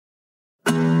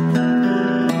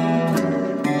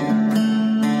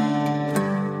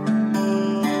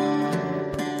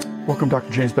Welcome,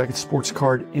 Dr. James Beckett, Sports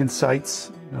Card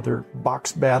Insights. Another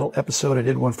box battle episode. I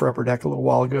did one for Upper Deck a little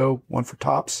while ago, one for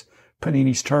Topps.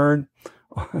 Panini's turn.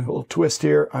 A little twist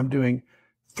here. I'm doing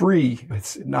three.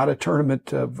 It's not a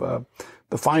tournament of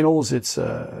the finals. It's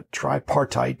a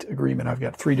tripartite agreement. I've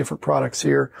got three different products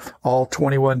here, all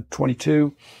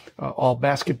 21-22, all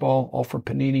basketball, all from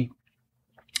Panini.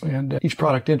 And each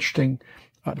product interesting.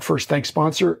 First, thanks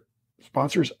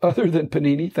sponsors other than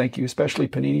Panini. Thank you, especially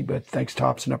Panini, but thanks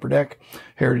Topps and Upper Deck,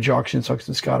 Heritage Auctions,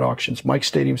 Huxton Scott Auctions, Mike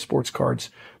Stadium Sports Cards,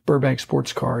 Burbank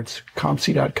Sports Cards,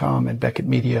 ComC.com, and Beckett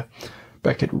Media,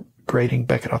 Beckett Grading,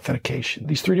 Beckett Authentication.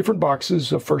 These three different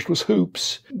boxes. First was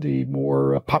Hoops, the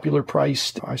more popular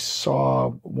priced. I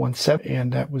saw 1/7,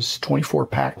 and that was 24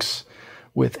 packs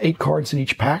with 8 cards in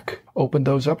each pack. Opened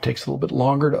those up. Takes a little bit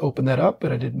longer to open that up,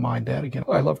 but I didn't mind that. Again,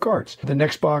 I love cards. The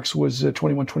next box was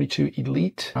 21-22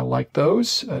 Elite. I like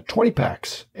those. 20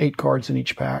 packs, 8 cards in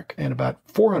each pack, and about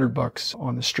 $400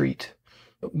 on the street.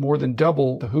 More than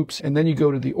double the Hoops. And then you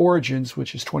go to the Origins,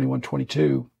 which is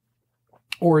 21-22.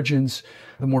 Origins,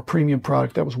 the more premium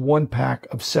product, that was 1 pack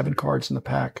of 7 cards in the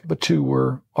pack, but 2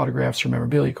 were autographs or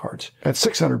memorabilia cards at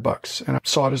 $600. And I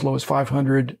saw it as low as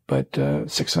 $500, but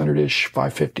 600-ish,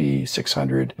 $550,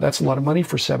 $600. That's a lot of money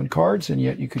for 7 cards, and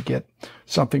yet you could get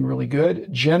something really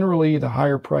good. Generally, the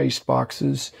higher priced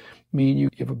boxes mean you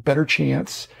have a better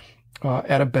chance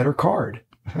at a better card.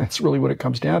 That's really what it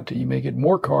comes down to. You may get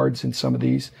more cards in some of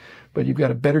these, but you've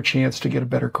got a better chance to get a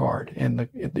better card. And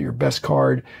your best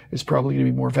card is probably going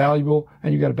to be more valuable,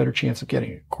 and you've got a better chance of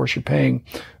getting it. Of course, you're paying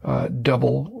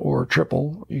double or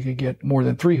triple. You could get more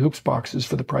than 3 Hoops boxes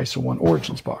for the price of 1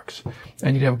 Origins box,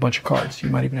 and you'd have a bunch of cards. You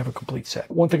might even have a complete set.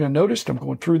 One thing I noticed, I'm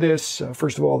going through this,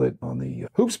 first of all, that on the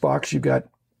Hoops box, you've got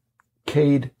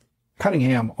Cade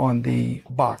Cunningham on the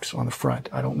box on the front.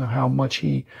 I don't know how much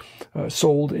he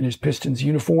sold in his Pistons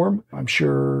uniform. I'm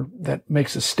sure that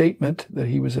makes a statement that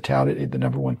he was touted the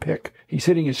 #1 pick. He's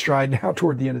hitting his stride now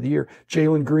toward the end of the year.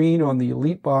 Jalen Green on the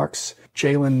Elite box.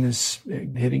 Jalen is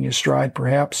hitting his stride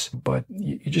perhaps, but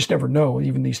you just never know,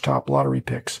 even these top lottery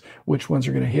picks, which ones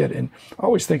are going to hit. And I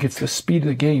always think it's the speed of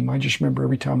the game. I just remember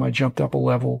every time I jumped up a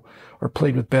level or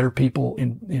played with better people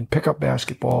in pickup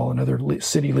basketball and other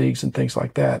city leagues and things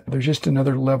like that, there's just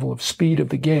another level of speed of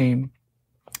the game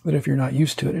that if you're not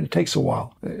used to it, and it takes a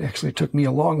while. Actually, it took me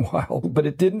a long while, but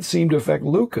it didn't seem to affect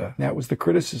Luka. That was the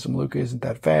criticism. Luka isn't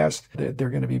that fast. They're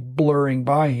going to be blurring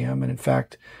by him. And in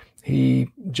fact, he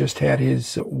just had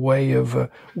his way of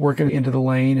working into the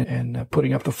lane and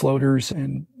putting up the floaters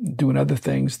and doing other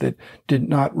things that did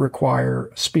not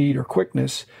require speed or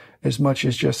quickness as much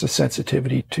as just a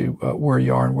sensitivity to where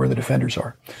you are and where the defenders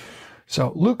are.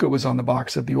 So Luka was on the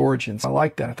box of the Origins. I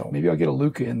like that. I thought maybe I'll get a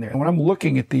Luka in there. And when I'm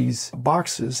looking at these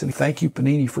boxes, and thank you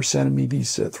Panini for sending me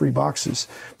these 3 boxes.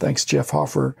 Thanks Jeff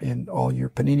Hoffer and all your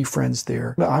Panini friends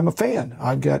there. I'm a fan.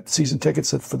 I've got season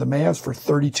tickets for the Mavs for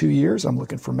 32 years. I'm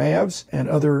looking for Mavs and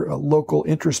other local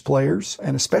interest players.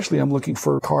 And especially I'm looking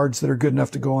for cards that are good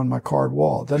enough to go on my card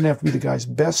wall. It doesn't have to be the guy's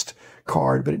best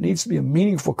card, but it needs to be a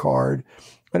meaningful card.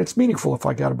 And it's meaningful if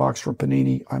I got a box from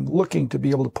Panini. I'm looking to be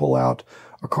able to pull out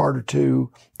a card or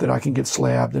 2 that I can get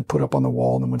slabbed and put up on the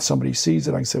wall. And then when somebody sees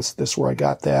it, I can say, this is where I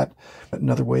got that.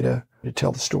 Another way to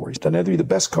tell the story. It doesn't have to be the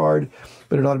best card,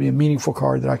 but it ought to be a meaningful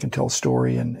card that I can tell a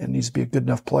story and needs to be a good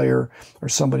enough player or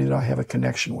somebody that I have a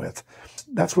connection with.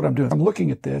 That's what I'm doing. I'm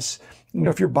looking at this. You know,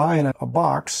 if you're buying a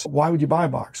box, why would you buy a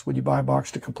box? Would you buy a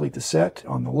box to complete the set?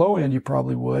 On the low end, you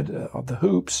probably would, of the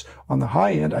Hoops. On the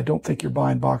high end, I don't think you're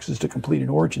buying boxes to complete an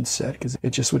Origin set because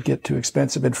it just would get too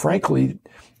expensive. And frankly,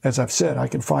 as I've said, I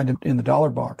can find them in the dollar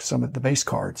box, some of the base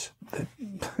cards. That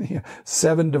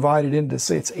 7 divided into,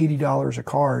 say it's $80 a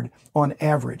card on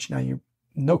average. Now,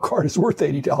 no card is worth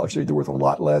 $80. They're either worth a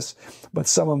lot less, but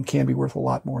some of them can be worth a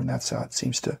lot more, and that's how it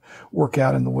seems to work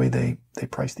out in the way they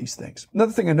price these things.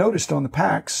 Another thing I noticed on the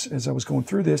packs as I was going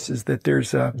through this is that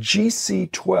there's a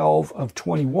GC 12 of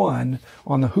 21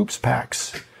 on the Hoops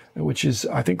packs, which is,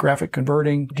 I think, graphic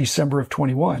converting December of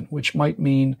 21, which might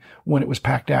mean when it was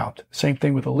packed out. Same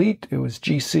thing with Elite. It was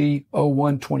GC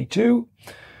 01-22.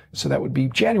 So that would be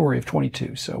January of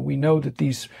 22. So we know that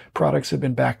these products have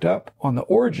been backed up. On the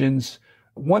Origins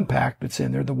 1 pack that's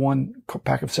in there, the 1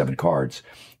 pack of 7 cards,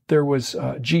 there was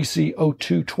GC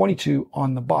 02-22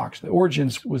 on the box. The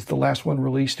Origins was the last one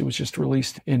released. It was just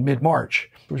released in mid-March.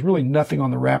 There was really nothing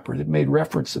on the wrapper. It made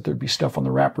reference that there'd be stuff on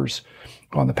the wrappers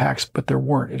on the packs, but there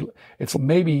weren't. It's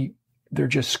maybe they're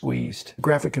just squeezed.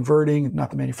 Graphic converting,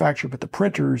 not the manufacturer, but the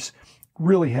printers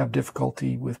really have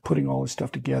difficulty with putting all this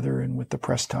stuff together and with the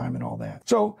press time and all that.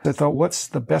 So I thought, what's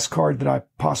the best card that I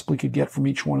possibly could get from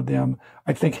each one of them?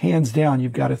 I think hands down,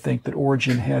 you've got to think that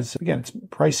Origin has, again, it's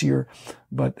pricier,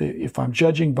 but if I'm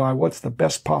judging by what's the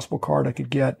best possible card I could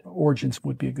get, Origins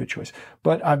would be a good choice.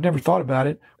 But I've never thought about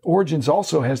it. Origins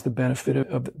also has the benefit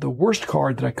of the worst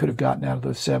card that I could have gotten out of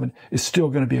those 7 is still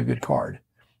going to be a good card.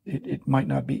 It might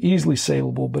not be easily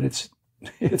saleable, but it's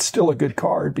still a good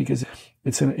card because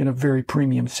it's in a very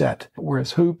premium set.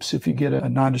 Whereas Hoops, if you get a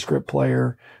nondescript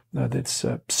player that's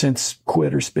since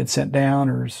quit or been sent down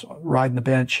or is riding the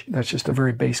bench, that's just a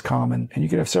very base common, and you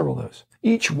could have several of those.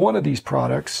 Each one of these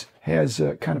products has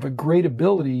kind of a great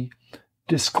ability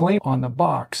disclaimer on the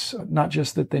box, not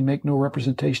just that they make no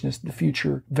representation as to the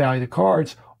future value of the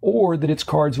cards, or that its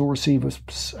cards will receive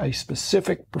a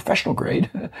specific professional grade,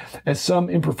 as some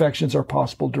imperfections are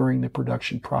possible during the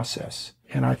production process.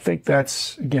 And I think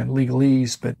that's, again,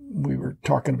 legalese, but we were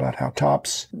talking about how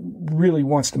Topps really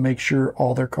wants to make sure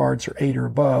all their cards are 8 or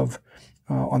above.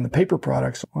 On the paper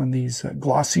products, on these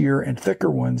glossier and thicker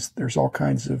ones, there's all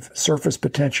kinds of surface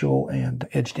potential and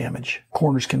edge damage.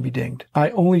 Corners can be dinged. I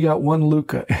only got one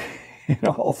Luka in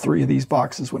all 3 of these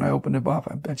boxes when I opened them up.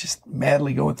 I'm just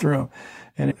madly going through them.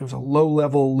 And it was a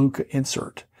low-level Luka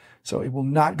insert. So it will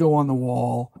not go on the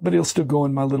wall, but it'll still go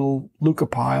in my little Luka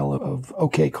pile of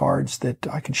okay cards that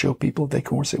I can show people if they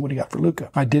can say, what do you got for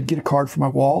Luka? I did get a card for my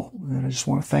wall, and I just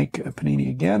want to thank Panini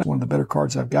again. It's one of the better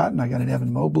cards I've gotten. I got an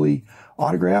Evan Mobley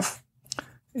autograph,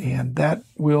 and that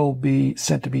will be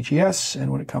sent to BGS,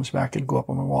 and when it comes back, it'll go up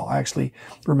on my wall. I actually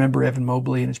remember Evan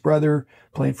Mobley and his brother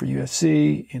playing for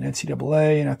USC in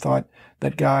NCAA, and I thought,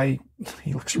 that guy,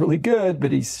 he looks really good,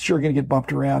 but he's sure going to get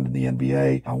bumped around in the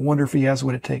NBA. I wonder if he has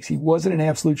what it takes. He wasn't an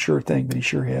absolute sure thing, but he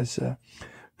sure has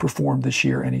performed this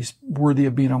year, and he's worthy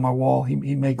of being on my wall. He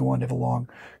may go on to have a long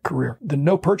career. The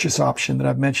no purchase option that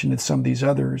I've mentioned in some of these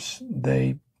others,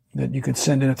 that you can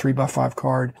send in a 3x5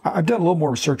 card. I've done a little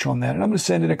more research on that, and I'm going to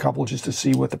send in a couple just to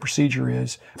see what the procedure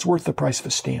is. It's worth the price of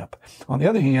a stamp. On the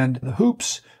other hand, the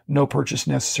Hoops no purchase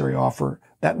necessary offer,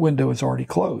 that window is already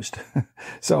closed.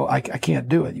 So I can't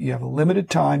do it. You have a limited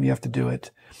time. You have to do it.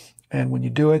 And when you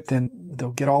do it, then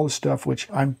they'll get all the stuff, which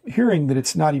I'm hearing that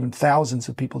it's not even thousands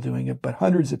of people doing it, but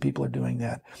hundreds of people are doing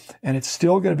that. And it's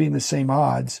still going to be in the same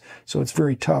odds. So it's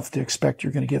very tough to expect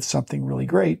you're going to get something really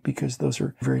great because those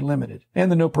are very limited. And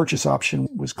the no purchase option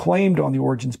was claimed on the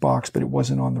Origins box, but it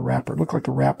wasn't on the wrapper. It looked like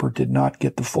the wrapper did not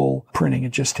get the full printing.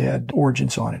 It just had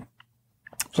Origins on it.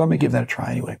 So I'm going to give that a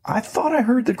try anyway. I thought I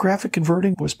heard that graphic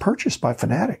converting was purchased by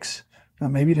Fanatics. Now,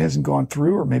 maybe it hasn't gone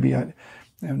through, or maybe I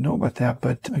don't know about that.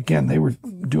 But again, they were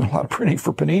doing a lot of printing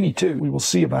for Panini too. We will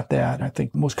see about that. I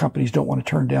think most companies don't want to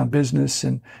turn down business.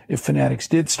 And if Fanatics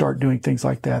did start doing things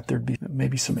like that, there'd be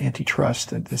maybe some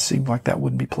antitrust. And it seemed like that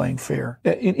wouldn't be playing fair.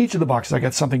 In each of the boxes, I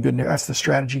got something good. That's the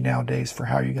strategy nowadays for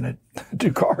how you're going to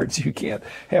do cards. You can't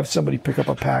have somebody pick up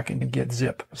a pack and get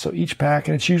zip. So each pack,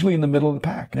 and it's usually in the middle of the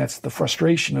pack. And that's the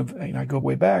frustration of, I go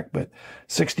way back, but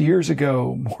 60 years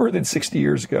ago, more than 60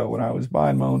 years ago, when I was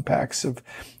buying my own packs of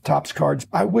Topps cards,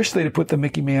 I wish they'd have put the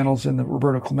Mickey Mantles and the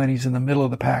Roberto Clementis in the middle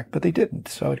of the pack, but they didn't.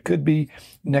 So it could be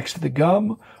next to the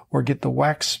gum, or get the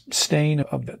wax stain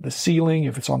of the ceiling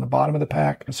if it's on the bottom of the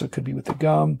pack. So it could be with the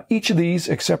gum. Each of these,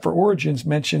 except for Origins,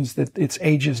 mentions that it's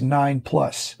ages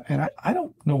 9+. And I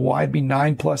don't know why it'd be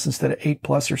 9+ instead of 8+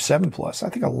 or 7+. I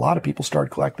think a lot of people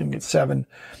start collecting at 7,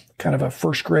 kind of a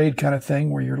first grade kind of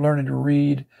thing where you're learning to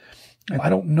read. And I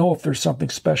don't know if there's something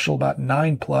special about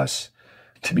 9+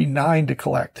 to be 9 to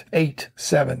collect. 8,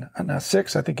 7. Now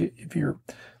 6, I think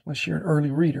unless you're an early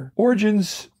reader.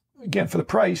 Origins, again, for the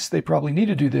price, they probably need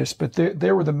to do this, but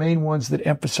they were the main ones that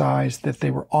emphasized that they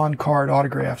were on-card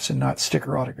autographs and not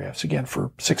sticker autographs. Again, for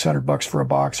 $600 for a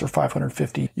box or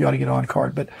 $550, you ought to get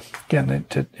on-card. But again,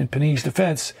 in Panini's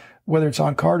defense, whether it's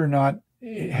on-card or not,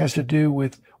 it has to do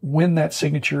with when that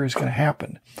signature is going to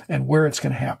happen and where it's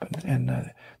going to happen.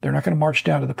 And they're not going to march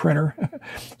down to the printer.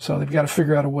 So they've got to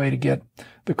figure out a way to get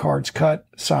the cards cut,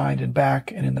 signed, and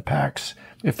back and in the packs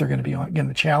if they're going to be on. Again,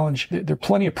 the challenge, there are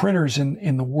plenty of printers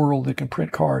in the world that can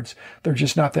print cards. There are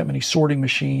just not that many sorting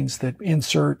machines that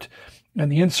insert.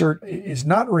 And the insert is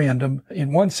not random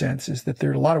in one sense, is that there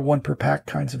are a lot of one per pack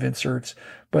kinds of inserts,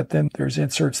 but then there's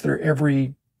inserts that are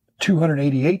every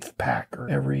 288th pack or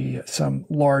every some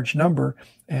large number.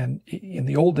 And in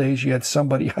the old days, you had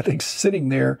somebody, I think, sitting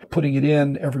there putting it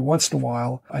in every once in a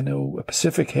while. I know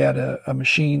Pacific had a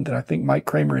machine that I think Mike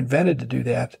Kramer invented to do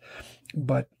that,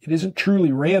 but it isn't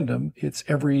truly random. It's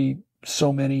every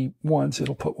so many ones,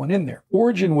 it'll put one in there.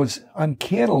 Origin was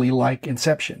uncannily like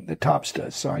Inception that Topps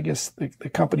does. So I guess the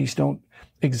companies don't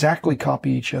exactly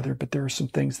copy each other, but there are some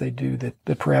things they do that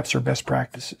perhaps are best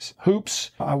practices.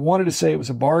 Hoops, I wanted to say it was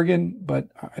a bargain, but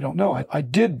I don't know. I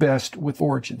did best with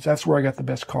Origins. That's where I got the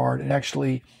best card. And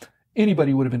actually,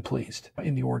 anybody would have been pleased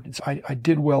in the Origins. I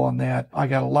did well on that. I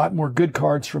got a lot more good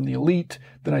cards from the Elite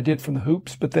than I did from the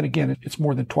Hoops, but then again, it's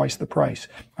more than twice the price.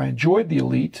 I enjoyed the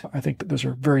Elite. I think that those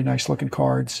are very nice looking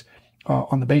cards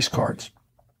on the base cards.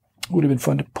 Would have been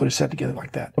fun to put a set together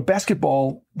like that. The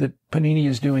basketball that Panini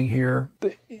is doing here,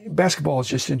 basketball has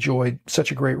just enjoyed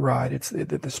such a great ride. It's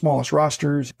the smallest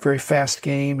rosters, very fast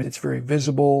game. It's very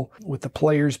visible with the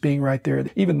players being right there.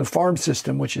 Even the farm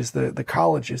system, which is the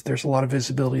colleges, there's a lot of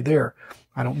visibility there.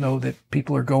 I don't know that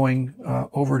people are going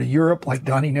over to Europe like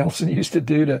Donnie Nelson used to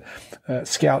do to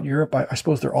scout Europe. I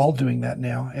suppose they're all doing that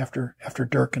now after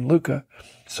Dirk and Luka.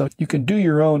 So you can do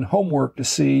your own homework to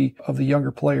see of the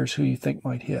younger players who you think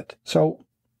might hit. So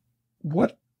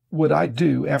what would I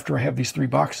do after I have these 3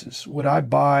 boxes? Would I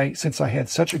buy, since I had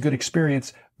such a good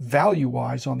experience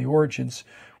value-wise on the Origins,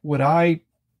 would I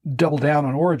double down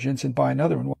on Origins and buy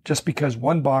another one? Just because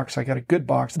one box, I got a good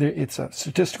box, it's a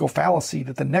statistical fallacy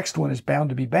that the next one is bound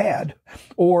to be bad,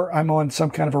 or I'm on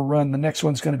some kind of a run, the next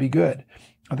one's going to be good.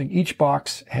 I think each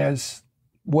box has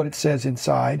what it says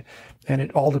inside, and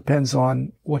it all depends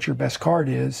on what your best card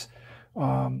is.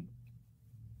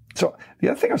 So the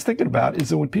other thing I was thinking about is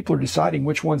that when people are deciding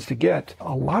which ones to get,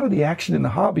 a lot of the action in the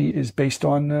hobby is based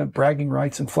on bragging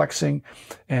rights and flexing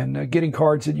and getting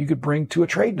cards that you could bring to a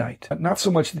trade night. Not so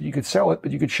much that you could sell it,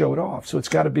 but you could show it off. So it's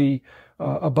got to be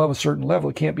above a certain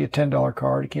level. It can't be a $10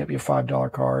 card. It can't be a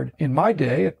 $5 card. In my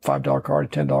day, a $5 card, a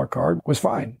 $10 card was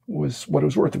fine, was what it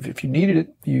was worth. If you needed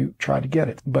it, you tried to get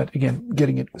it. But again,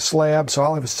 getting it slabbed, so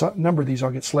I'll have a number of these I'll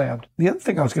get slabbed. The other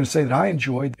thing I was going to say that I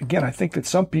enjoyed, again, I think that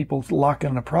some people lock in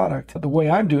on a product. The way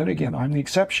I'm doing it, again, I'm the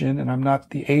exception, and I'm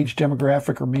not the age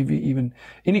demographic or maybe even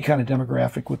any kind of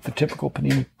demographic with the typical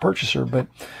Panini purchaser, but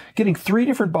getting 3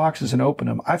 different boxes and open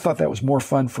them, I thought that was more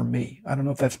fun for me. I don't know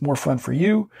if that's more fun for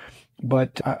you,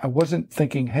 but I wasn't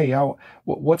thinking, hey,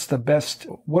 what's the best,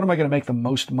 what am I going to make the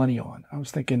most money on? I was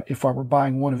thinking if I were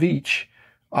buying one of each,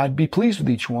 I'd be pleased with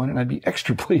each one, and I'd be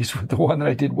extra pleased with the one that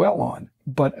I did well on.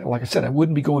 But like I said, I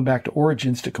wouldn't be going back to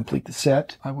Origins to complete the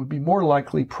set. I would be more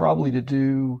likely probably to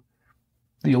do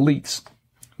the Elites.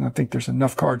 And I think there's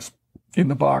enough cards in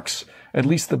the box, at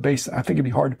least the base. I think it'd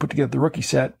be hard to put together the rookie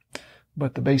set,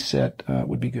 but the base set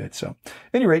would be good. So at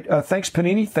any rate, thanks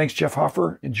Panini. Thanks Jeff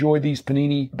Hoffer. Enjoy these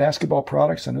Panini basketball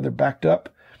products. I know they're backed up,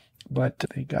 but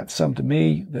they got some to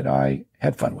me that I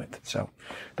had fun with. So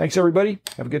thanks everybody.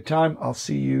 Have a good time. I'll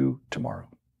see you tomorrow.